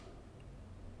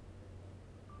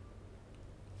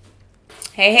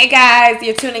Hey guys,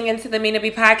 you're tuning into the Mina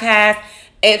B podcast.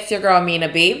 It's your girl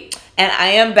Mina B, and I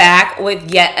am back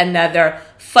with yet another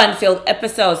fun-filled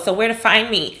episode. So where to find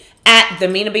me? At the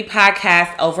Mina B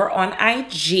podcast over on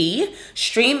IG,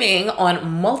 streaming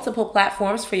on multiple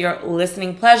platforms for your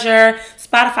listening pleasure: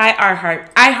 Spotify,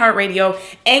 iHeartRadio,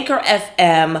 Anchor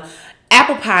FM,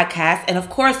 Apple Podcasts, and of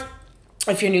course,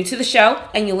 if you're new to the show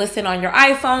and you listen on your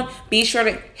iPhone, be sure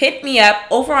to hit me up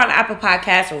over on Apple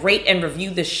Podcasts, rate and review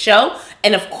the show.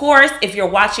 And of course, if you're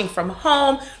watching from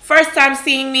home, first time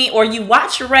seeing me, or you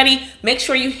watch already, make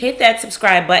sure you hit that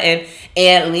subscribe button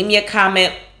and leave me a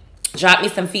comment, drop me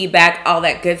some feedback, all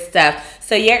that good stuff.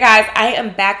 So yeah, guys, I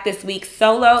am back this week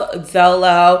solo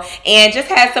dolo and just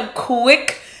had some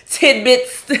quick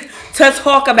tidbits to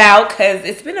talk about because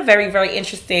it's been a very, very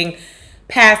interesting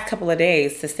past couple of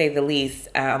days, to say the least.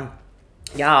 Y'all,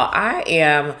 I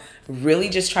am really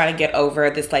just trying to get over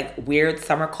this like weird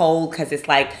summer cold, because it's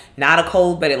like not a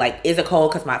cold, but it like is a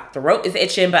cold because my throat is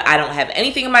itching, but I don't have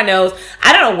anything in my nose.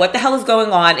 I don't know what the hell is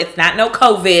going on. It's not no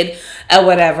COVID or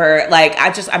whatever. Like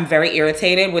I'm very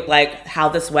irritated with like how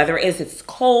this weather is. It's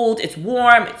cold, it's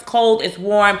warm, it's cold, it's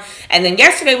warm. And then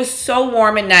yesterday was so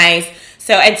warm and nice.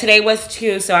 So, and today was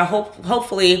too. So I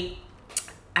hopefully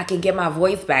I can get my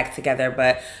voice back together,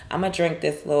 but I'm going to drink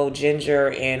this little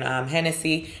ginger and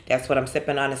Hennessy. That's what I'm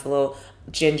sipping on. It's a little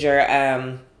ginger.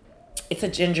 It's a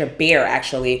ginger beer,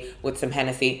 actually, with some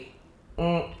Hennessy.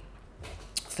 So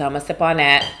I'm going to sip on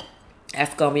that.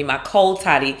 That's going to be my cold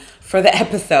toddy for the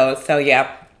episode. So,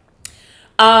 yeah.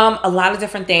 A lot of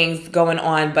different things going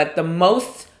on, but the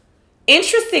most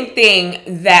interesting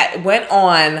thing that went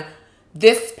on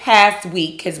this past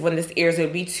week, because when this airs, it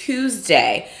would be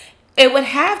Tuesday, it would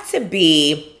have to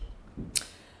be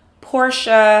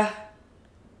Porsha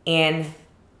and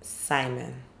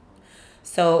Simon.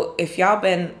 So if y'all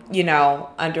been,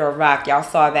 under a rock, y'all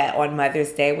saw that on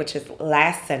Mother's Day, which is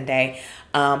last Sunday.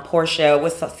 Porsha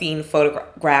was seen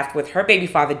photographed with her baby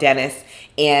father, Dennis,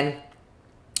 and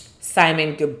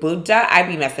Simon Gabuda. I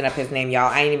be messing up his name, y'all.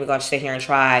 I ain't even going to sit here and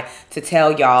try to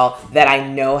tell y'all that I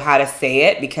know how to say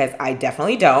it, because I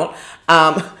definitely don't.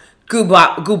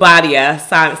 Gubadia,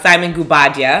 Simon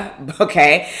Gubadia,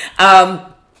 okay?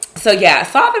 So yeah, I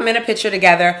saw them in a picture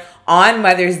together on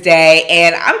Mother's Day,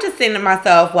 and I'm just saying to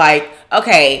myself, like,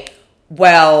 okay,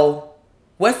 well,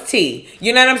 what's tea?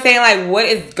 You know what I'm saying? Like, what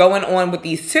is going on with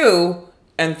these two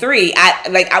and three?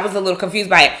 I was a little confused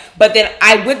by it, but then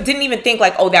didn't even think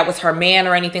like, oh, that was her man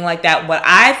or anything like that. What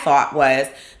I thought was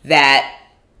that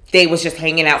they was just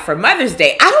hanging out for Mother's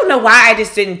Day. I don't know why I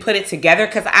just didn't put it together,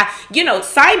 because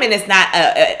Simon is not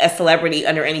a celebrity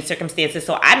under any circumstances,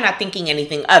 so I'm not thinking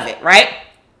anything of it, right?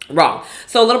 Wrong.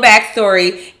 So a little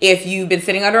backstory, if you've been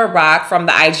sitting under a rock from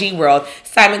the IG world,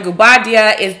 Simon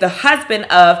Gubadia is the husband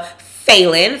of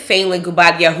Phelan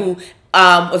Gubadia, who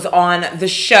was on the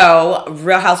show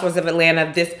Real Housewives of Atlanta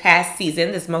this past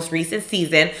season, this most recent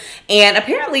season, and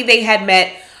apparently they had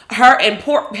met, Phelan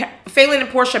and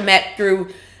Porsha met through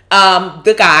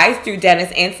the guys, through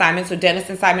Dennis and Simon. So Dennis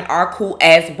and Simon are cool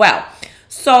as well.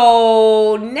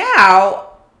 So now,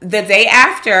 the day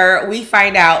after, we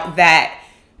find out that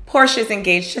Porsha's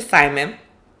engaged to Simon,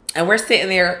 and we're sitting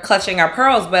there clutching our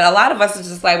pearls, but a lot of us are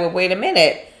just like, well, wait a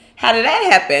minute, how did that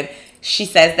happen? She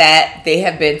says that they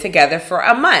have been together for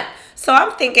a month. So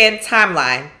I'm thinking,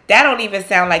 timeline, that don't even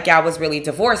sound like y'all was really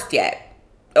divorced yet,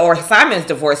 or Simon's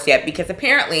divorced yet, because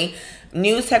apparently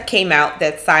news have came out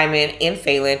that Simon and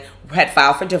Phelan had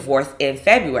filed for divorce in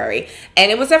February.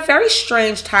 And it was a very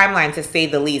strange timeline, to say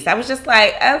the least. I was just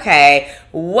like, okay,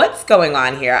 what's going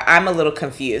on here? I'm a little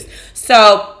confused.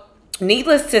 So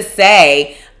needless to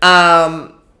say,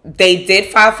 they did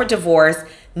file for divorce.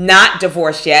 Not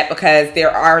divorced yet, because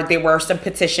there were some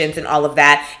petitions and all of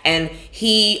that, and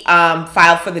he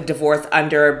filed for the divorce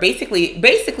under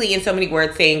basically in so many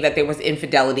words, saying that there was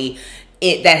infidelity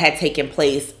that had taken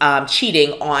place,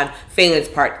 cheating on Phelan's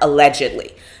part,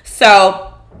 allegedly.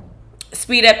 So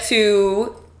speed up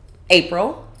to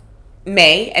April,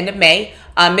 May, end of May,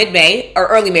 mid-May, or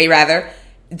early May rather.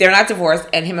 They're not divorced,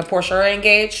 and him and Porsha are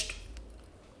engaged.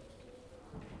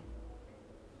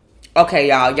 Okay,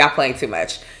 y'all playing too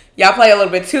much. Y'all play a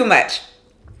little bit too much.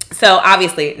 So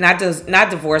obviously, not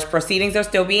divorce proceedings are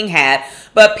still being had,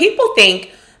 but people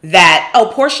think that,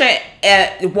 oh, Porsha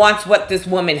wants what this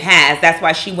woman has. That's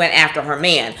why she went after her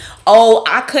man. Oh,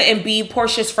 I couldn't be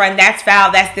Porsha's friend. That's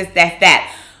foul. That's this, that's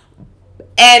that.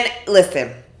 And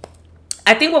listen,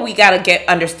 I think what we got to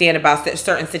understand about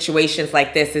certain situations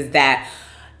like this is that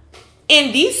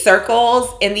in these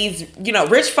circles, in these,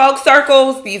 rich folk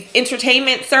circles, these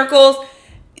entertainment circles,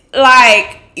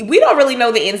 like, we don't really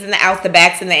know the ins and the outs, the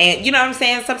backs and the ends. You know what I'm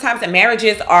saying? Sometimes the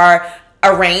marriages are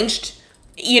arranged,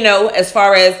 as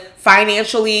far as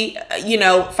financially,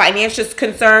 financials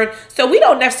concerned. So we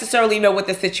don't necessarily know what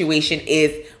the situation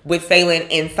is with Phelan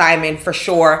and Simon for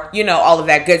sure, all of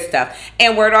that good stuff.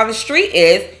 And word on the street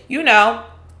is,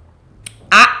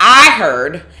 I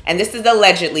heard, and this is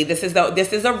allegedly, this is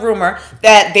a rumor,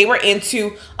 that they were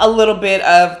into a little bit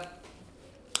of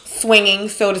swinging,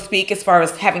 so to speak, as far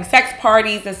as having sex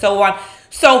parties and so on.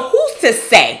 So who's to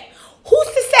say?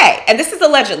 And this is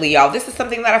allegedly, y'all. This is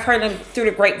something that I've heard through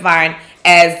the grapevine,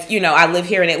 as I live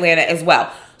here in Atlanta as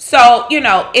well. So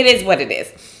it is what it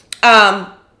is. I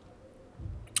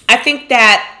think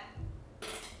that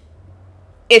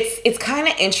it's kind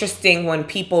of interesting when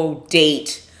people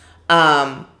date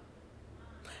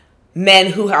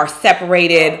men who are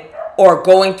separated or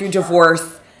going through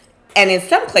divorce, and in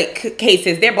some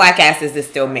cases their black asses is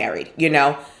still married.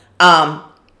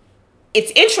 It's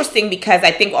interesting because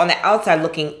I think on the outside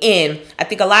looking in, I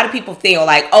think a lot of people feel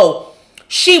like, oh,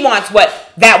 she wants what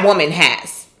that woman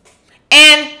has.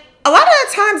 And a lot of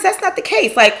the times that's not the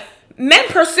case. Like, men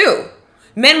pursue.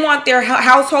 Men want their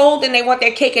household and they want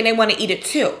their cake and they want to eat it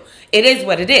too. It is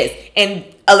what it is. And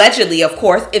allegedly, of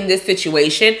course, in this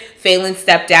situation, Phelan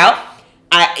stepped out.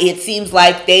 It seems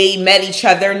like they met each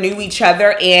other, knew each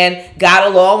other, and got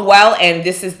along well. And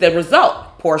this is the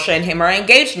result. Porsha and him are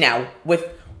engaged now,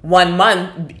 with 1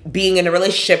 month being in a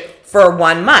relationship for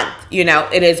 1 month.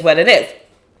 It is what it is.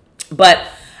 But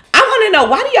I want to know,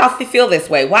 why do y'all feel this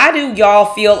way? Why do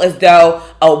y'all feel as though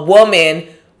a woman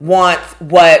wants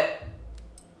what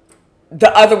the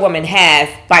other woman has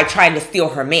by trying to steal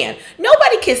her man?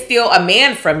 Nobody can steal a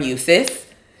man from you, sis.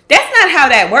 That's not how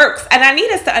that works. And I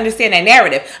need us to understand that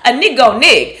narrative. A nigga gon'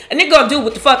 nig. A nigga gon' do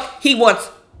what the fuck he wants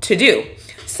to do.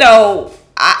 So,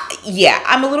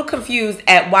 I'm a little confused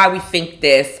at why we think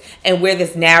this and where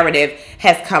this narrative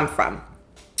has come from.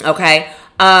 Okay?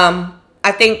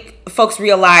 I think folks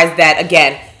realize that,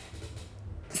 again,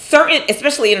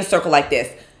 especially in a circle like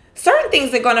this, certain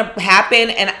things are going to happen,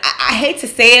 and I hate to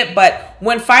say it, but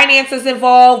when finance is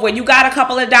involved, when you got a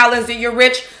couple of dollars and you're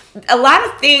rich, a lot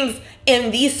of things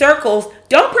in these circles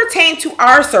don't pertain to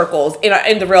our circles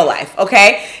in the real life,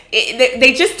 okay?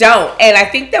 They just don't, and I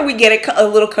think that we get a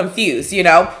little confused,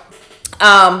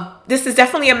 This is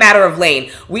definitely a matter of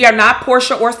lane. We are not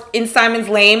Porsha or in Simon's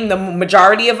lane, the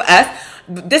majority of us.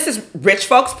 This is rich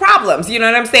folks' problems, you know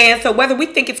what I'm saying? So whether we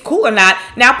think it's cool or not,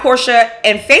 now Porsha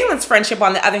and Phelan's friendship,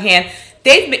 on the other hand,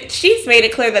 she's made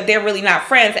it clear that they're really not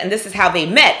friends, and this is how they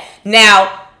met.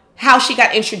 Now, how she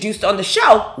got introduced on the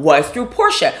show was through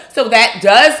Porsha. So that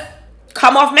does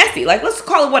come off messy. Like, let's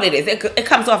call it what it is. It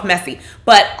comes off messy.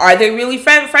 But are they really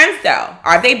friends though?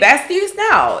 Are they besties?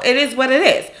 No. It is what it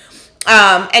is.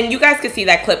 And you guys can see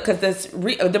that clip because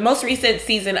the most recent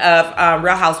season of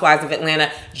Real Housewives of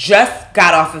Atlanta just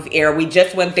got off of air.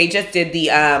 They just did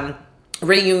the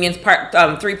reunions,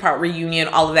 3-part reunion,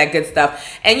 all of that good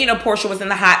stuff. And Porsha was in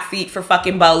the hot seat for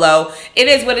fucking Bolo. It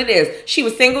is what it is. She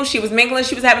was single, she was mingling,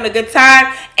 she was having a good time,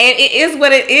 and it is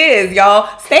what it is,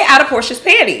 y'all. Stay out of Porsha's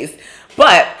panties.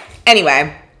 But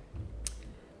anyway,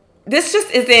 this just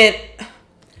isn't,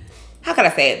 how can I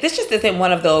say it? This just isn't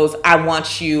one of those I want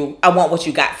what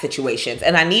you got situations.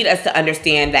 And I need us to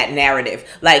understand that narrative.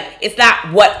 Like, it's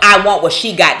not what I want what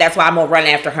she got, that's why I'm gonna run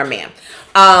after her man.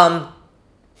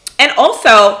 And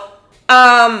also,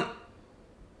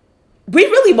 we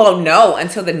really won't know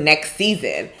until the next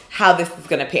season how this is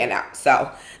going to pan out.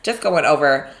 So, just going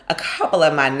over a couple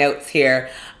of my notes here.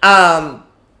 I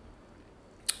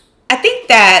think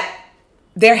that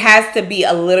there has to be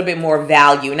a little bit more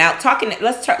value. Now,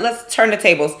 let's turn the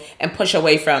tables and push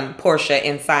away from Porsha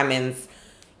and Simon's,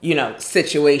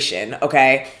 situation.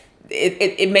 Okay,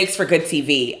 it makes for good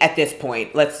TV at this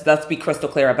point. Let's be crystal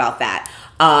clear about that.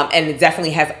 And it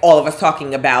definitely has all of us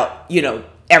talking about,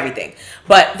 everything.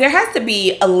 But there has to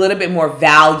be a little bit more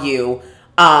value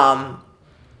than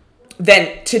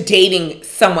to dating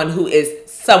someone who is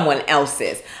someone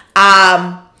else's.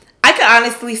 I can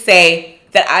honestly say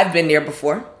that I've been there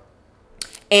before.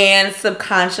 And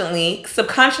subconsciously,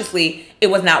 it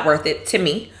was not worth it to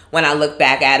me when I look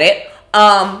back at it.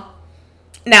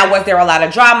 Now, was there a lot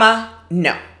of drama?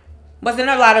 No. Wasn't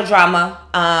a lot of drama.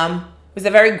 It was a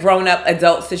very grown-up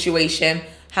adult situation.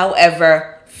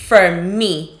 However, for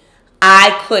me,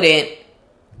 I couldn't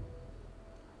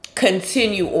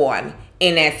continue on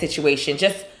in that situation.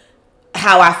 Just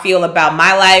how I feel about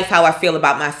my life, how I feel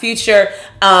about my future.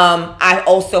 I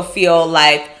also feel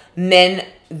like men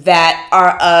that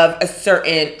are of a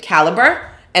certain caliber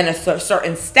and a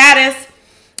certain status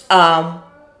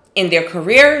in their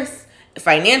careers,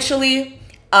 financially,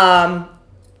 they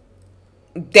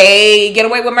get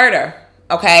away with murder,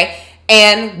 okay?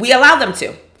 And we allow them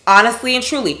to. Honestly and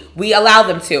truly, we allow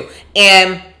them to.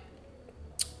 And,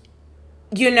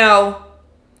 you know,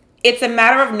 it's a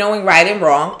matter of knowing right and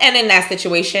wrong. And in that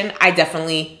situation, I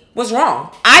definitely was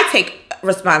wrong. I take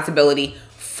responsibility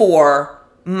for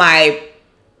my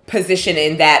position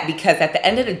in that, because at the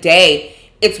end of the day,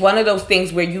 it's one of those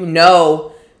things where you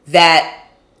know that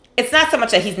it's not so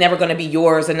much that he's never going to be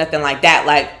yours or nothing like that.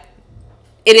 Like,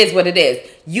 it is what it is.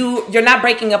 You're not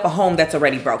breaking up a home that's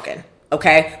already broken,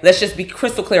 okay? Let's just be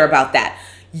crystal clear about that.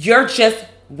 You're just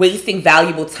wasting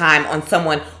valuable time on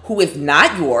someone who is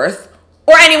not yours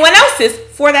or anyone else's,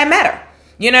 for that matter.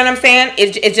 You know what I'm saying?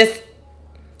 It just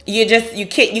you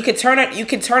can't turn around.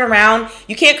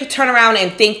 You can't turn around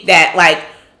and think that, like,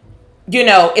 you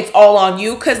know, it's all on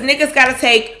you, because niggas gotta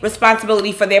take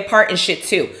responsibility for their part and shit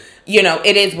too. You know,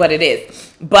 it is what it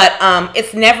is. But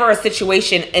it's never a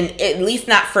situation, and at least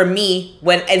not for me,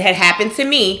 when it had happened to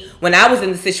me, when I was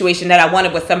in the situation that I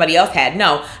wanted what somebody else had.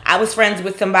 No, I was friends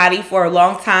with somebody for a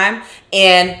long time,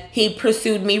 and he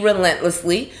pursued me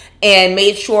relentlessly and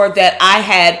made sure that I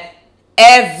had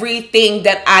everything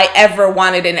that I ever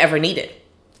wanted and ever needed.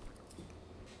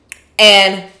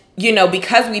 And, you know,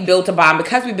 because we built a bond,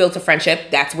 because we built a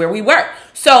friendship, that's where we were.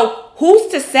 So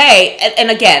who's to say,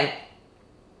 and again,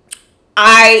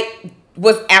 I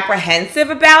was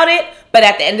apprehensive about it, but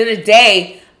at the end of the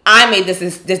day, I made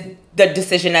the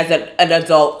decision as an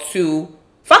adult to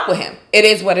fuck with him. It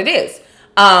is what it is.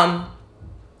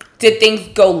 Did things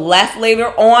go left later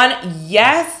on?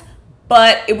 Yes,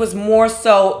 but it was more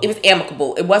so, it was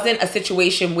amicable. It wasn't a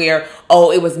situation where,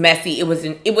 oh, it was messy. It was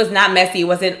not messy. It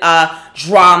wasn't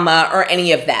drama or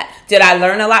any of that. Did I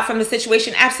learn a lot from the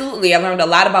situation? Absolutely. I learned a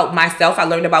lot about myself. I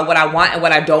learned about what I want and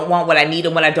what I don't want, what I need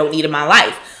and what I don't need in my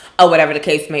life, or whatever the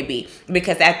case may be.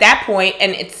 Because at that point,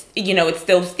 and it's, you know, it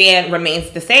still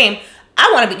remains the same,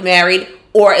 I want to be married,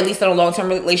 or at least in a long-term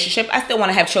relationship. I still want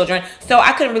to have children. So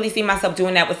I couldn't really see myself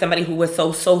doing that with somebody who was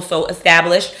so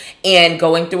established and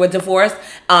going through a divorce.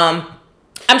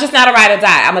 I'm just not a ride or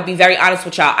die. I'm going to be very honest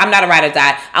with y'all. I'm not a ride or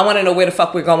die. I want to know where the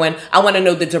fuck we're going. I want to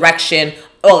know the direction,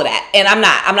 all of that. And I'm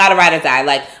not a ride or die.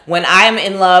 Like, when I am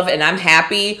in love and I'm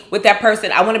happy with that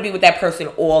person, I want to be with that person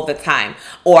all the time,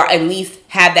 or at least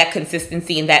have that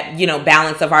consistency and that, you know,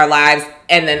 balance of our lives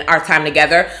and then our time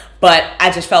together. But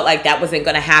I just felt like that wasn't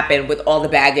going to happen with all the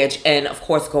baggage and, of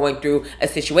course, going through a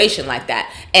situation like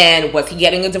that. And was he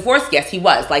getting a divorce? Yes, he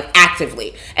was, like,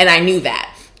 actively. And I knew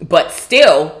that. But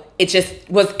still, it just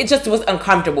was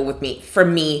uncomfortable with me, for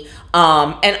me.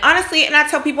 And honestly, and I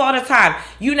tell people all the time,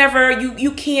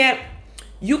 you can't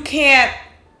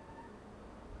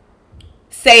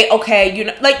say, okay, you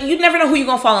know, like, you never know who you're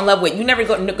going to fall in love with. You never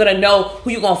going to know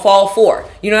who you're going to fall for.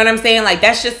 You know what I'm saying? Like,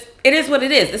 that's just, it is what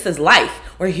it is. This is life.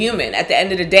 We're human. At the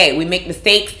end of the day, we make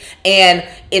mistakes, and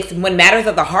it's when matters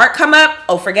of the heart come up,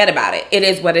 oh, forget about it. It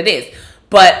is what it is.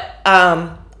 But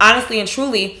honestly and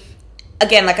truly,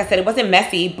 again, like I said, it wasn't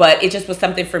messy, but it just was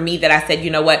something for me that I said, you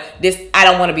know what, I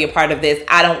don't want to be a part of this.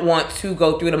 I don't want to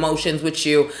go through the motions with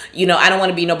you. You know, I don't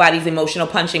want to be nobody's emotional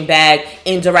punching bag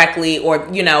indirectly, or,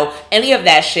 you know, any of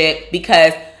that shit,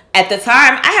 because at the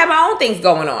time I had my own things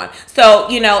going on. So,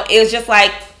 you know, it was just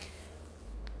like,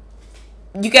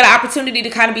 you get an opportunity to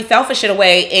kind of be selfish in a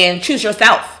way and choose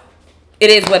yourself. It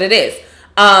is what it is.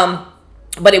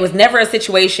 But it was never a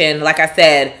situation, like I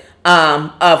said,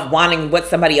 of wanting what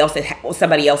somebody else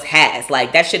has.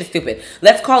 Like, that shit is stupid.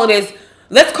 Let's call it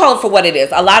for what it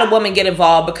is. A lot of women get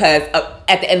involved because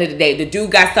at the end of the day, the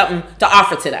dude got something to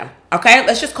offer to them. Okay,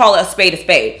 let's just call it a spade a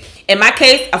spade. In my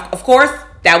case, of course,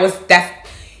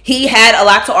 he had a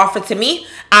lot to offer to me.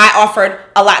 I offered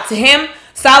a lot to him.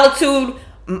 Solitude,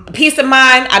 peace of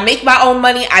mind. I make my own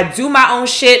money. I do my own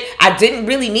shit. I didn't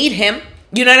really need him.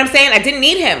 You know what I'm saying? I didn't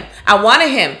need him. I wanted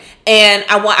him. And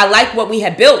I like what we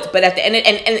had built. But at the end,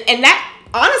 and that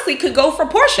honestly could go for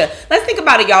Porsha. Let's think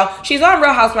about it, y'all. She's on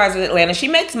Real Housewives of Atlanta. She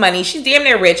makes money. She's damn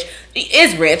near rich. She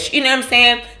is rich. You know what I'm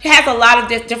saying? She has a lot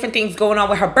of different things going on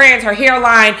with her brands, her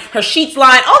hairline, her sheets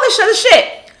line, all this other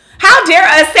shit. How dare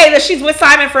us say that she's with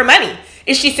Simon for money?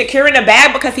 Is she securing a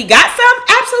bag because he got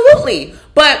some? Absolutely.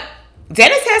 But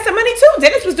Dennis had some money too.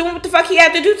 Dennis was doing what the fuck he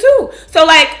had to do too. So,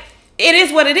 like, it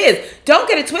is what it is. Don't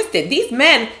get it twisted. These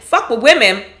men fuck with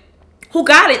women who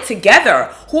got it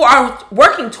together, who are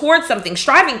working towards something,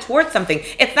 striving towards something.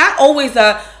 It's not always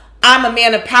I'm a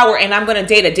man of power and I'm going to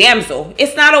date a damsel.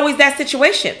 It's not always that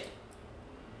situation.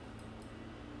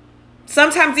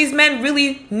 Sometimes these men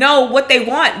really know what they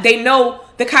want. They know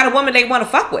the kind of woman they want to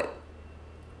fuck with.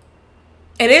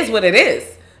 It is what it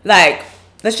is. Like,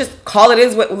 Let's just call it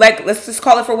is what, like, let's just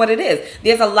call it for what it is.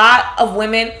 There's a lot of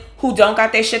women who don't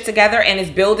got their shit together and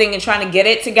is building and trying to get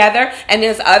it together. And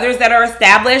there's others that are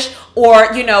established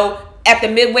or, you know, at the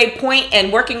midway point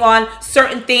and working on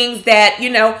certain things that, you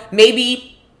know,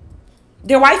 maybe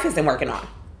their wife isn't working on.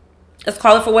 Let's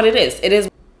call it for what it is. It is.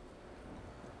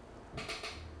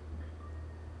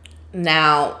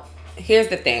 Now, here's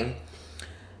the thing.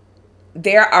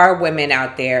 There are women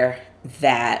out there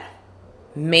that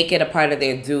make it a part of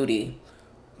their duty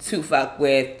to fuck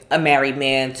with a married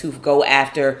man, to go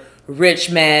after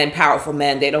rich men, powerful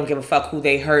men. They don't give a fuck who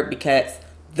they hurt because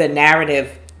the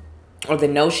narrative or the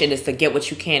notion is to get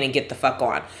what you can and get the fuck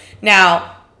on.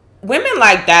 Now, women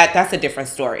like that, that's a different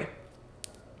story.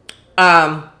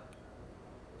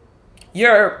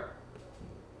 You're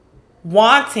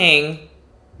wanting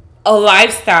a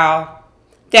lifestyle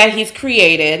that he's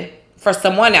created for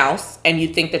someone else, and you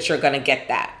think that you're going to get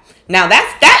that. Now,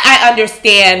 that I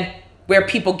understand where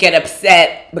people get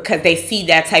upset because they see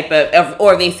that type of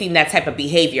or they see that type of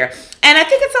behavior. And I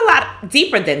think it's a lot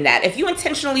deeper than that. If you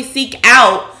intentionally seek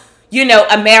out, you know,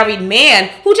 a married man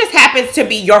who just happens to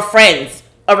be your friends,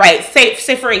 all right, say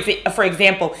for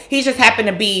example, he just happened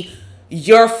to be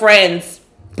your friend's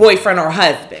boyfriend or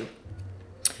husband.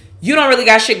 You don't really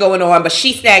got shit going on, but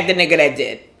she snagged the nigga that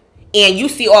did. And you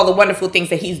see all the wonderful things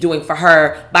that he's doing for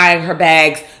her, buying her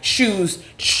bags, shoes,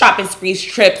 shopping sprees,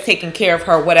 trips, taking care of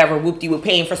her, whatever, whoop-de-whoop,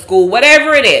 paying for school,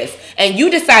 whatever it is. And you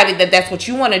decided that that's what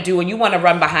you want to do and you want to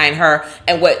run behind her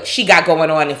and what she got going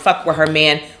on and fuck with her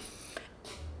man.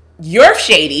 You're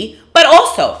shady, but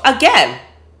also, again,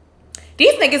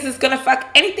 these niggas is going to fuck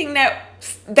anything that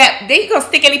they going to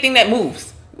stick anything that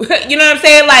moves. You know what I'm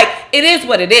saying? Like, it is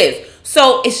what it is.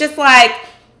 So it's just like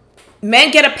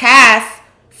men get a pass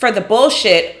for the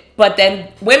bullshit, but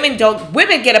then women don't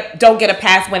get a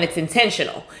pass when it's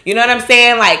intentional. You know what I'm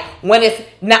saying? Like when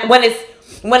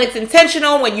it's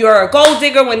intentional, when you're a gold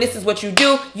digger, when this is what you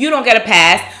do, you don't get a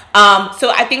pass.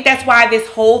 So I think that's why this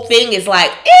whole thing is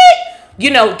like, you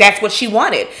know, that's what she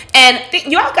wanted. And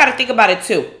y'all got to think about it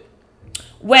too.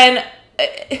 When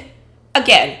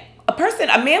again,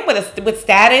 a man with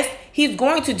status, he's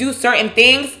going to do certain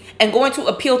things and going to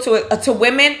appeal to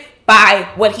women by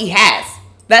what he has.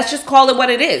 Let's just call it what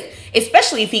it is.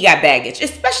 Especially if he got baggage.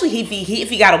 Especially if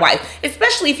he got a wife.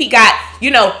 Especially if he got, you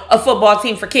know, a football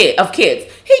team of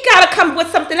kids. He got to come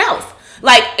with something else.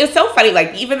 Like, it's so funny.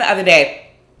 Like, even the other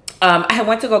day, I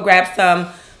went to go grab some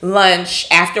lunch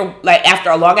after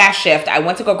a long ass shift. I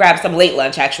went to go grab some late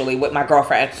lunch, actually, with my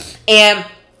girlfriend. And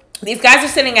these guys are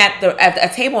sitting at a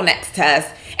table next to us.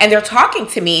 And they're talking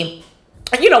to me.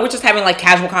 And, you know, we're just having, like,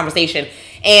 casual conversation.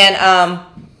 And,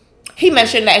 he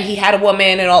mentioned that he had a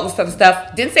woman and all this other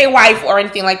stuff. Didn't say wife or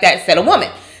anything like that. Said a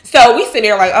woman. So we sit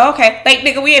there like, oh, okay. Like,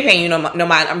 nigga, we ain't paying you no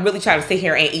mind. I'm really trying to sit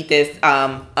here and eat this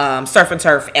surf and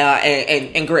turf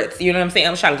and grits. You know what I'm saying?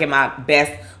 I'm trying to get my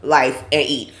best life and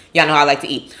eat. Y'all know I like to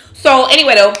eat. So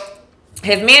anyway, though,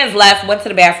 his man's left, went to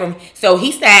the bathroom. So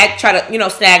he tried to, you know,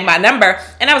 snag my number.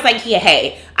 And I was like, yeah,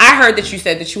 hey, I heard that you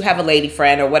said that you have a lady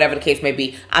friend or whatever the case may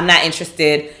be. I'm not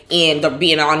interested in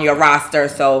being on your roster.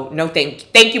 So no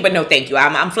thank you, but no thank you.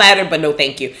 I'm flattered, but no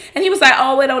thank you. And he was like,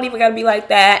 oh, it don't even got to be like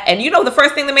that. And you know, the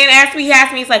first thing the man asked me,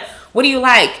 he's like, what do you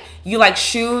like? You like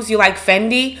shoes? You like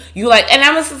Fendi? You like, and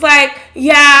I was just like,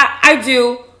 yeah, I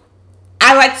do.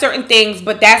 I like certain things,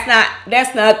 but that's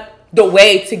not the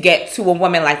way to get to a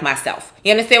woman like myself.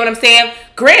 You understand what I'm saying?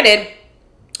 Granted,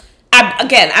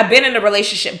 I've been in a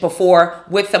relationship before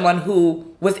with someone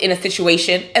who was in a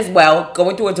situation as well,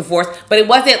 going through a divorce, but it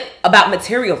wasn't about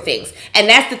material things. And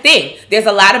that's the thing. There's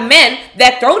a lot of men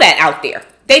that throw that out there.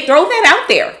 They throw that out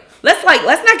there. Let's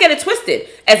not get it twisted.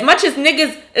 As much as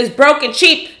niggas is broke and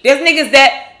cheap, there's niggas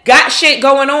that got shit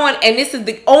going on, and this is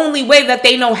the only way that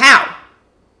they know how.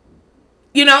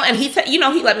 You know, and he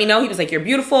let me know. He was like, you're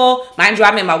beautiful. Mind you,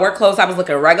 I'm in my work clothes. I was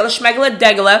looking regular schmegula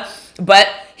degula, but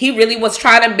he really was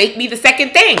trying to make me the second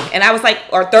thing. And I was like,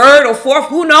 or third or fourth,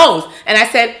 who knows? And I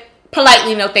said,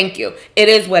 politely, no, thank you. It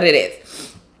is what it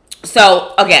is.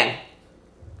 So again,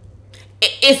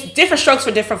 it's different strokes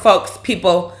for different folks,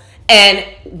 people. And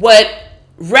what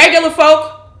regular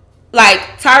folk, like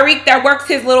Tariq that works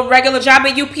his little regular job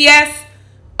at UPS,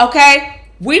 okay?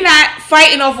 We're not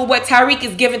fighting over what Tariq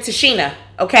is giving to Sheena,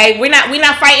 okay? We're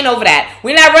not fighting over that.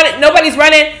 We're not running. Nobody's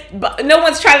running. No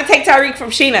one's trying to take Tariq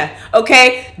from Sheena,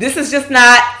 okay? This is just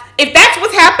not. If that's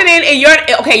what's happening in your,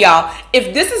 okay, y'all.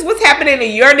 If this is what's happening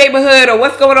in your neighborhood or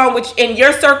what's going on in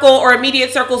your circle or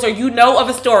immediate circles, or you know of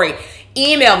a story,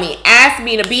 email me.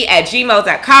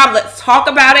 askme@gmail.com. Let's talk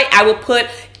about it. I will put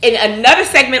in another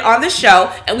segment on the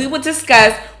show, and we will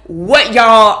discuss what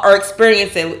y'all are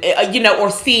experiencing,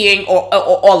 or seeing, or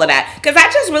all of that. Because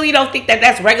I just really don't think that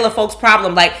that's regular folks'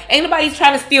 problem. Like, ain't nobody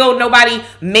trying to steal nobody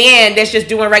man that's just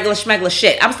doing regular schmegler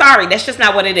shit. I'm sorry, that's just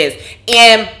not what it is.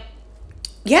 And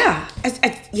yeah,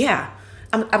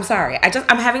 I'm sorry.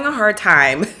 I'm having a hard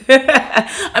time.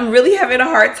 I'm really having a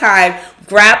hard time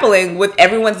grappling with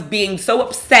everyone's being so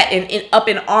upset and up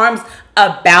in arms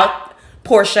about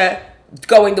Porsha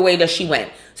going the way that she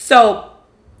went. So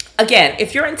again,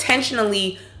 if you're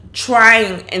intentionally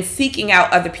trying and seeking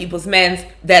out other people's men's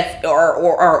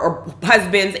or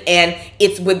husbands, and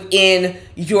it's within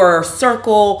your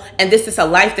circle, and this is a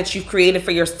life that you've created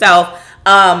for yourself,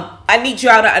 I need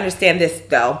y'all to understand this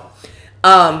though.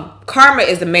 Karma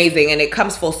is amazing and it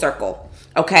comes full circle.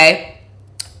 Okay.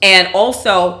 And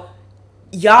also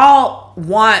y'all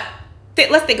want,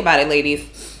 let's think about it,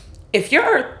 ladies. If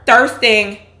you're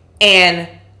thirsting and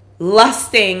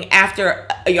lusting after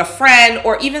your friend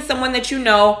or even someone that you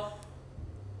know,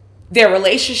 their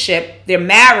relationship, their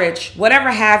marriage,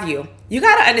 whatever have you, you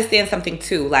got to understand something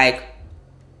too. Like,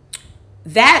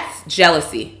 that's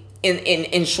jealousy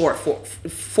in short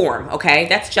form. Okay.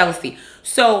 That's jealousy.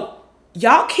 So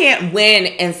y'all can't win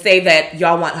and say that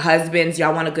y'all want husbands,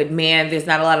 y'all want a good man. There's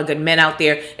not a lot of good men out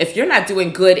there if you're not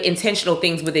doing good intentional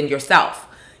things within yourself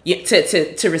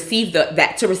to receive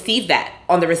that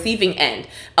on the receiving end.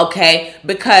 Okay.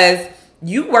 Because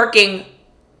you working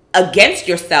against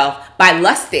yourself by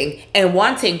lusting and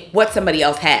wanting what somebody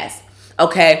else has.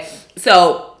 Okay.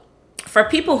 So for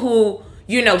people who,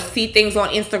 see things on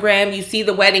Instagram, you see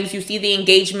the weddings, you see the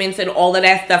engagements and all of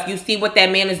that stuff, you see what that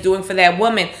man is doing for that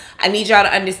woman, I need y'all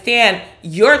to understand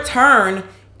your turn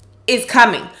is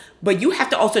coming, but you have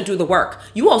to also do the work.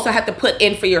 You also have to put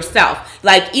in for yourself.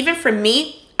 Like, even for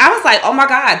me, I was like, oh my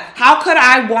God, how could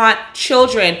I want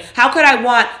children? How could I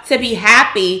want to be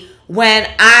happy when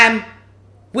I'm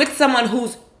with someone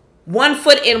who's 1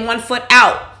 foot in, 1 foot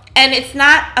out? And it's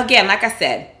not, again, like I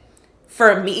said,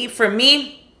 for me,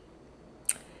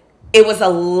 it was a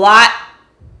lot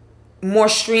more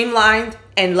streamlined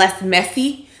and less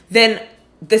messy than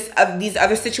these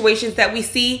other situations that we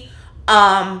see.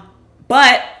 But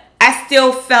I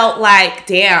still felt like,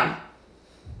 damn,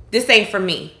 this ain't for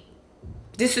me.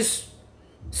 This is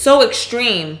so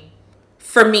extreme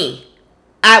for me.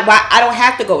 I don't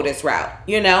have to go this route,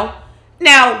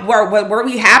 Now, were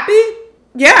we happy?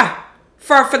 Yeah.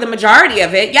 For the majority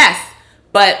of it, yes.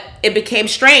 But it became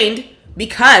strained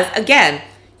because, again,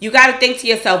 you got to think to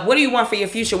yourself, what do you want for your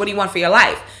future? What do you want for your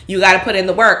life? You got to put in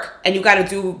the work, and you got to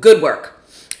do good work.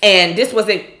 And this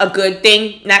wasn't a good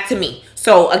thing, not to me.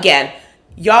 So again,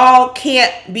 y'all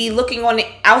can't be looking on the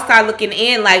outside looking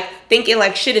in, like thinking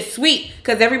like shit is sweet,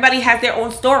 because everybody has their own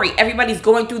story. Everybody's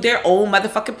going through their own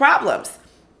motherfucking problems.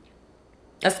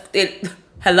 That's it.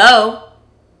 Hello?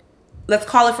 Let's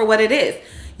call it for what it is.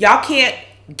 Y'all can't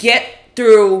get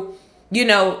through,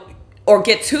 or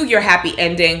get to your happy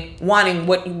ending wanting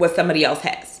what somebody else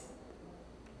has.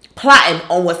 Plotting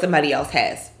on what somebody else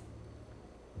has.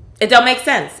 It don't make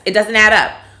sense. It doesn't add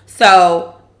up.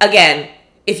 So, again,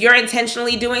 if you're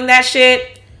intentionally doing that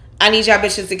shit, I need y'all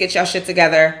bitches to get y'all shit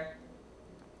together.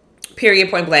 Period,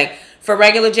 point blank. For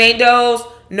regular Jane Does,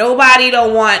 nobody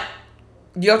don't want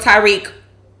your Tyreek.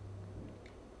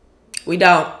 We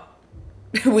don't.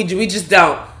 we just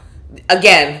don't.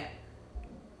 Again.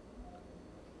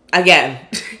 I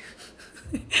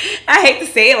hate to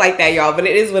say it like that, y'all, but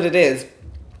it is what it is.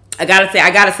 I gotta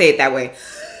say it that way.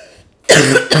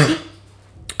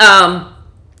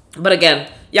 But again,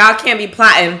 y'all can't be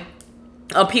plotting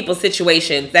on people's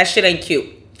situations. That shit ain't cute.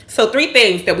 So 3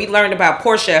 things that we learned about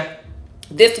Porsha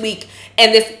this week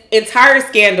and this entire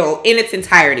scandal in its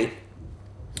entirety.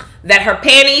 That her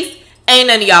panties ain't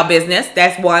none of y'all business.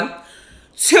 That's 1.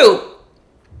 2,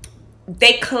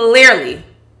 they clearly,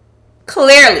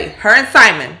 her and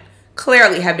Simon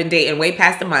clearly have been dating way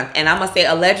past a month. And I'm going to say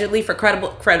allegedly for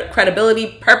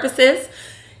credibility purposes.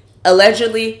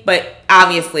 Allegedly, but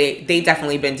obviously they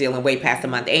definitely been dealing way past a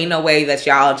month. Ain't no way that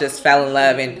y'all just fell in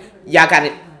love and y'all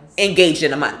got engaged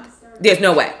in a month. There's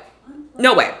no way.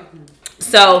 No way.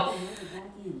 So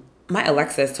my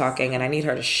Alexa is talking and I need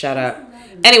her to shut up.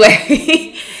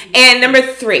 Anyway, and number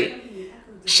 3,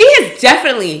 she has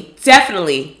definitely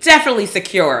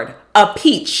secured a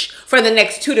peach for the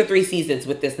next 2 to 3 seasons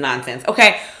with this nonsense.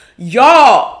 Okay,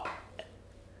 y'all,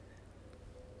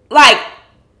 like,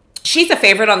 she's a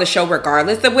favorite on the show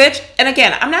regardless of which. And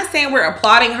again, I'm not saying we're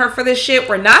applauding her for this shit.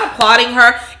 We're not applauding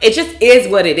her. It just is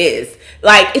what it is.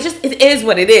 Like, it is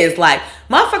what it is. Like,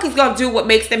 motherfuckers gonna do what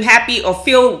makes them happy or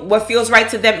feel what feels right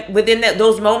to them within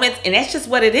those moments. And that's just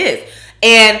what it is.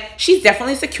 And she's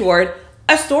definitely secured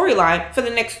a storyline for the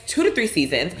next 2 to 3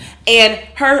 seasons, and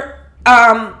her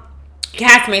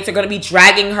castmates are going to be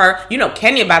dragging her. You know,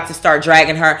 Kenya about to start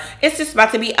dragging her. It's just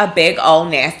about to be a big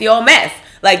old nasty old mess.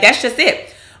 Like, that's just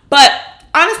it. But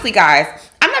honestly, guys,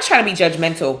 I'm not trying to be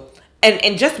judgmental.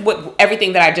 And just with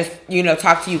everything that I just,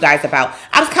 talked to you guys about,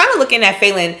 I was kind of looking at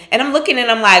Phelan, and I'm looking and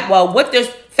I'm like, well, what does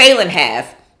Phelan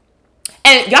have?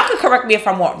 And y'all can correct me if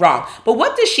I'm wrong, but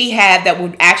what does she have that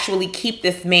would actually keep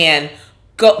this man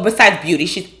go, besides beauty?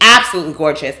 She's absolutely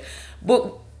gorgeous.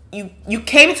 But you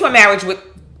came into a marriage with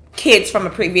kids from a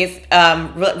previous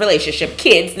relationship.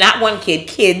 Kids, not one kid,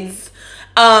 kids.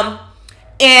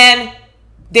 And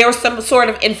there was some sort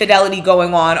of infidelity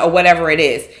going on or whatever it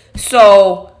is.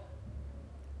 So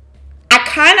I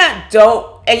kind of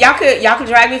don't, and y'all can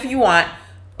drag me if you want,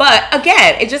 but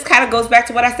again, it just kind of goes back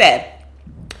to what I said.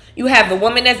 You have the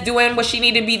woman that's doing what she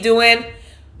need to be doing,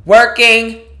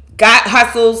 working, got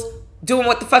hustles, doing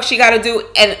what the fuck she got to do,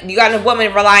 and you got a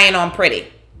woman relying on pretty.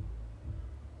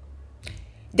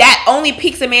 That only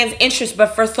piques a man's interest,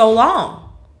 but for so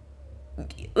long.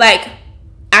 Like,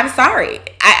 I'm sorry.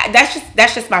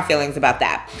 That's just my feelings about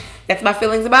that. That's my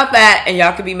feelings about that, and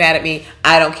y'all can be mad at me.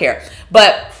 I don't care.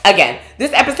 But again,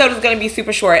 this episode is going to be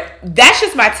super short. That's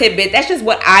just my tidbit. That's just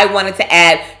what I wanted to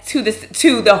add to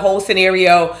the whole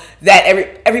scenario that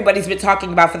everybody's been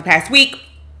talking about for the past week.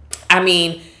 I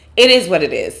mean, it is what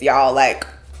it is, y'all. Like,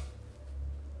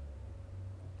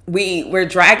 we're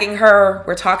dragging her.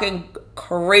 We're talking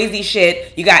crazy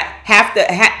shit. You got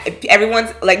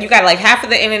everyone's like, you got like half of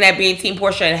the internet being Team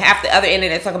Porsha and half the other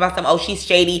internet talking about she's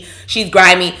shady, she's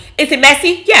grimy. Is it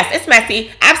messy? Yes, it's messy.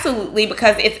 Absolutely,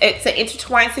 because it's an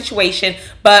intertwined situation.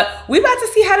 But we about to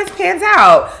see how this pans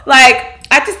out. Like,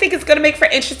 I just think it's gonna make for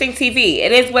interesting TV.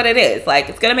 It is what it is. Like,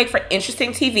 it's gonna make for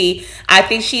interesting TV. I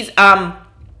think she's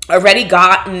already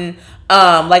gotten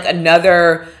like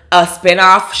another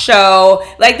spin-off show.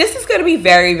 Like, this is gonna be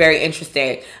very, very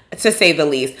interesting, to say the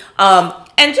least.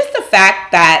 And just the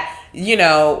fact that,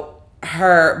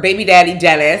 her baby daddy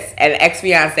Dennis and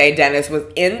ex-fiance Dennis was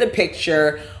in the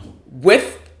picture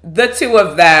with the two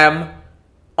of them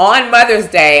on Mother's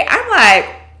Day. I'm like,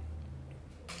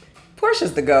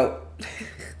 Porsha's the GOAT.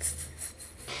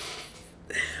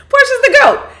 Porsha's the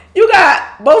GOAT. You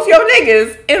got both your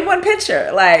niggas in one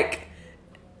picture. Like,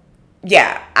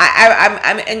 yeah,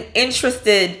 I'm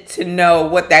interested to know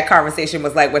what that conversation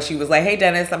was like when she was like, hey,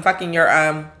 Dennis, I'm fucking your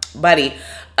buddy.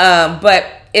 But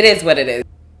it is what it is.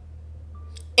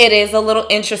 It is a little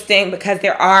interesting because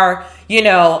there are,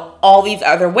 all these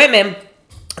other women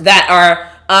that are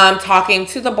talking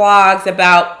to the blogs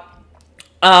about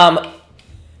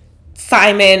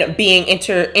Simon being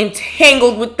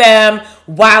entangled with them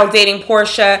while dating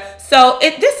Porsha. So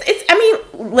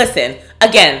listen,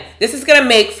 again, this is gonna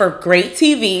make for great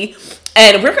TV,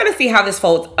 and we're gonna see how this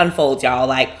unfolds, y'all.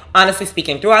 Like, honestly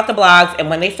speaking, throughout the blogs, and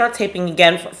when they start taping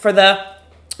again for the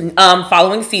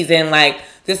following season, like,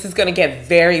 this is gonna get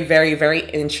very, very, very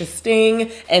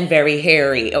interesting and very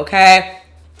hairy, okay?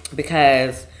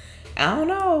 Because I don't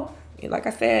know. Like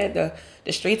I said,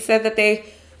 the streets said that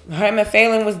him and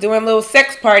Phelan was doing little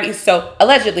sex parties, so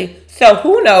allegedly. So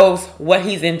who knows what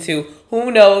he's into?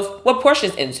 Who knows what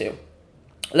Porsha's into?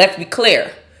 Let's be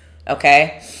clear,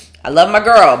 okay? I love my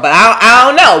girl, but I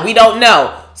don't know. We don't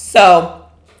know. So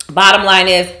bottom line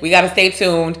is, we got to stay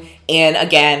tuned. And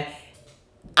again,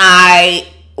 I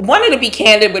wanted to be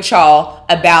candid with y'all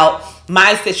about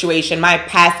my situation, my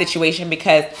past situation,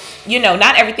 because,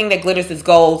 not everything that glitters is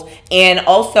gold. And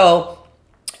also,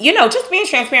 just being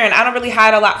transparent. I don't really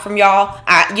hide a lot from y'all.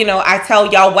 I tell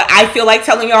y'all what I feel like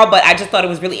telling y'all, but I just thought it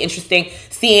was really interesting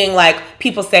seeing, like,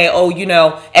 people say, oh,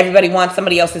 everybody wants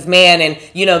somebody else's man, and,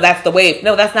 that's the wave.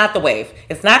 No, that's not the wave.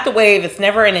 It's not the wave. It's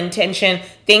never an intention.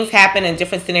 Things happen in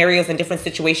different scenarios and different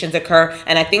situations occur.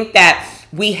 And I think that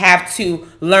we have to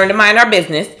learn to mind our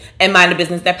business and mind the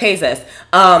business that pays us.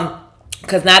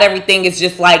 Because not everything is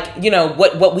just like,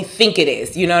 what we think it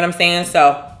is. You know what I'm saying?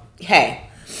 So, hey.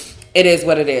 It is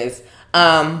what it is.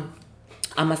 I'm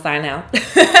going to sign out.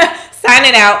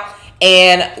 Signing out,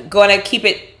 and going to keep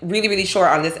it really, really short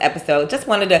on this episode. Just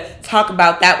wanted to talk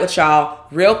about that with y'all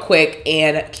real quick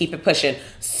and keep it pushing.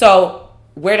 So,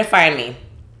 where to find me?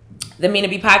 The Mina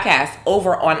B Podcast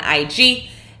over on IG.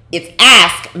 It's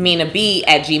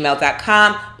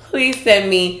askminab@gmail.com. Please send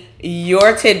me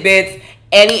your tidbits,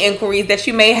 any inquiries that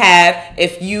you may have.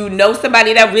 If you know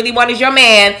somebody that really wanted your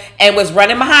man and was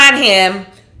running behind him,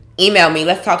 email me.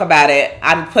 Let's talk about it.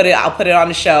 I'll put it on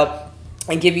the show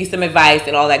and give you some advice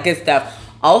and all that good stuff.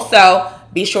 Also,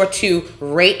 be sure to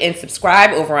rate and subscribe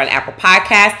over on Apple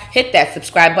Podcasts. Hit that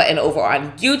subscribe button over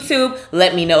on YouTube.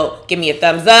 Let me know. Give me a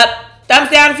thumbs up, Thumbs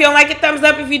down if you don't like it. Thumbs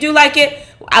up if you do like it.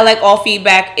 I like all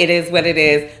feedback. It is what it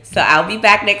is. So I'll be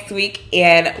back next week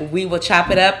and we will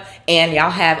chop it up. And y'all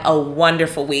have a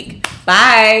wonderful week.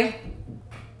 Bye.